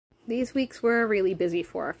These weeks were really busy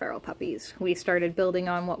for our feral puppies. We started building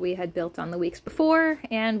on what we had built on the weeks before,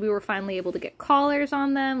 and we were finally able to get collars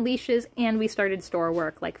on them, leashes, and we started store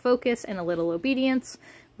work like focus and a little obedience.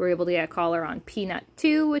 We were able to get a collar on Peanut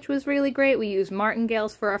too, which was really great. We used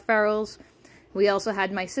martingales for our ferals. We also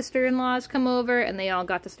had my sister-in-laws come over, and they all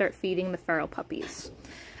got to start feeding the feral puppies.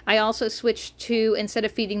 I also switched to, instead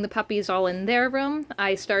of feeding the puppies all in their room,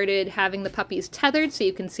 I started having the puppies tethered so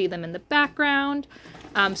you can see them in the background.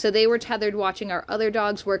 So they were tethered watching our other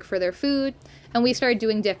dogs work for their food, and we started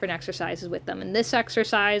doing different exercises with them. In this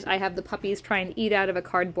exercise, I have the puppies trying to eat out of a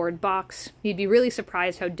cardboard box. You'd be really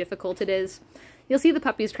surprised how difficult it is. You'll see the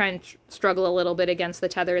puppies try and struggle a little bit against the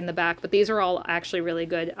tether in the back, but these are all actually really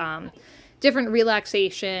good. Different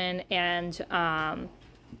relaxation and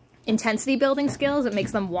intensity building skills. It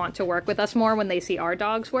makes them want to work with us more when they see our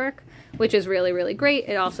dogs work, which is really, really great.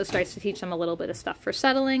 It also starts to teach them a little bit of stuff for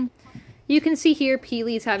settling. You can see here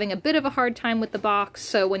Pili's having a bit of a hard time with the box,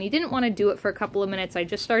 so when he didn't want to do it for a couple of minutes, I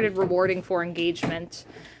just started rewarding for engagement.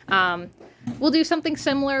 We'll do something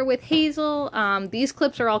similar with Hazel. These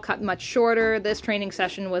clips are all cut much shorter. This training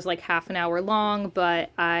session was like half an hour long,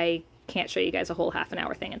 but I can't show you guys a whole half an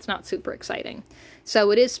hour thing. It's not super exciting.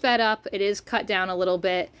 So it is sped up. It is cut down a little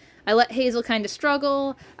bit. I let Hazel kind of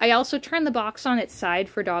struggle. I also turn the box on its side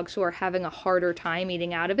for dogs who are having a harder time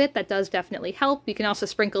eating out of it. That does definitely help. You can also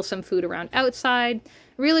sprinkle some food around outside.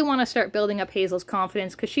 Really want to start building up Hazel's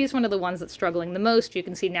confidence because she's one of the ones that's struggling the most. You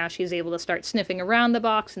can see now she's able to start sniffing around the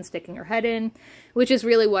box and sticking her head in, which is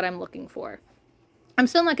really what I'm looking for. I'm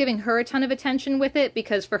still not giving her a ton of attention with it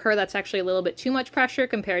because for her that's actually a little bit too much pressure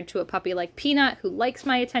compared to a puppy like Peanut who likes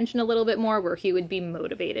my attention a little bit more, where he would be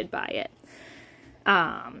motivated by it.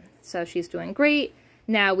 So she's doing great.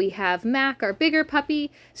 Now we have Mac, our bigger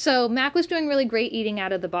puppy. So Mac was doing really great eating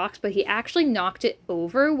out of the box, but he actually knocked it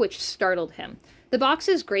over, which startled him. The box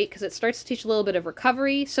is great because it starts to teach a little bit of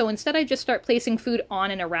recovery. So instead I just start placing food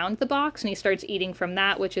on and around the box, and he starts eating from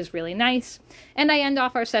that, which is really nice. And I end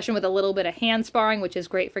off our session with a little bit of hand sparring, which is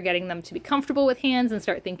great for getting them to be comfortable with hands and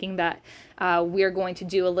start thinking that we're going to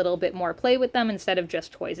do a little bit more play with them instead of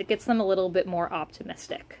just toys. It gets them a little bit more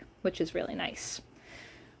optimistic, which is really nice.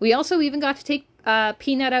 We also even got to take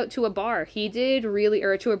Peanut out to a bar.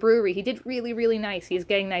 To a brewery. He did really, really nice. He's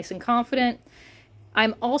getting nice and confident.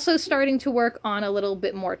 I'm also starting to work on a little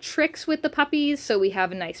bit more tricks with the puppies. So we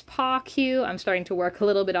have a nice paw cue. I'm starting to work a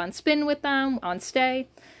little bit on spin with them, on stay.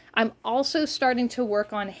 I'm also starting to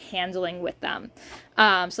work on handling with them.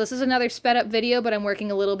 So this is another sped up video, but I'm working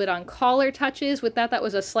a little bit on collar touches. With that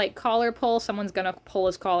was a slight collar pull. Someone's going to pull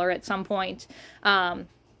his collar at some point.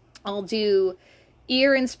 I'll do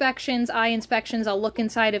ear inspections, eye inspections. I'll look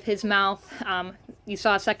inside of his mouth. You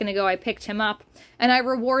saw a second ago I picked him up, and I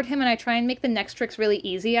reward him, and I try and make the next tricks really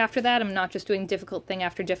easy after that. I'm not just doing difficult thing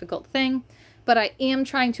after difficult thing, but I am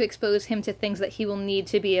trying to expose him to things that he will need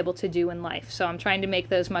to be able to do in life. So I'm trying to make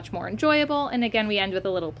those much more enjoyable, and again, we end with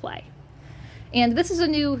a little play. And this is a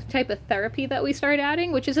new type of therapy that we started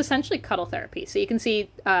adding, which is essentially cuddle therapy. So you can see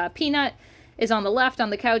Peanut is on the left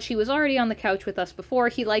on the couch. He was already on the couch with us before.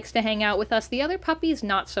 He likes to hang out with us. The other puppies,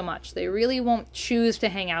 not so much. They really won't choose to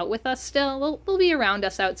hang out with us still. They'll be around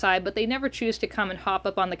us outside, but they never choose to come and hop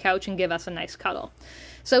up on the couch and give us a nice cuddle.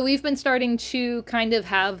 So we've been starting to kind of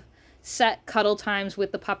have set cuddle times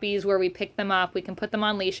with the puppies where we pick them up. We can put them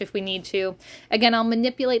on leash if we need to. Again, I'll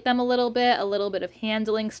manipulate them a little bit of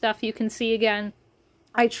handling stuff you can see again.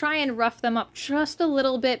 I try and rough them up just a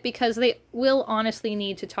little bit because they will honestly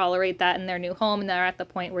need to tolerate that in their new home, and they're at the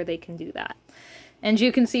point where they can do that. And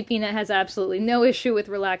you can see Peanut has absolutely no issue with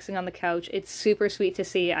relaxing on the couch. It's super sweet to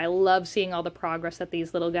see. I love seeing all the progress that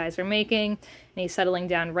these little guys are making, and he's settling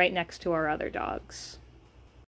down right next to our other dogs.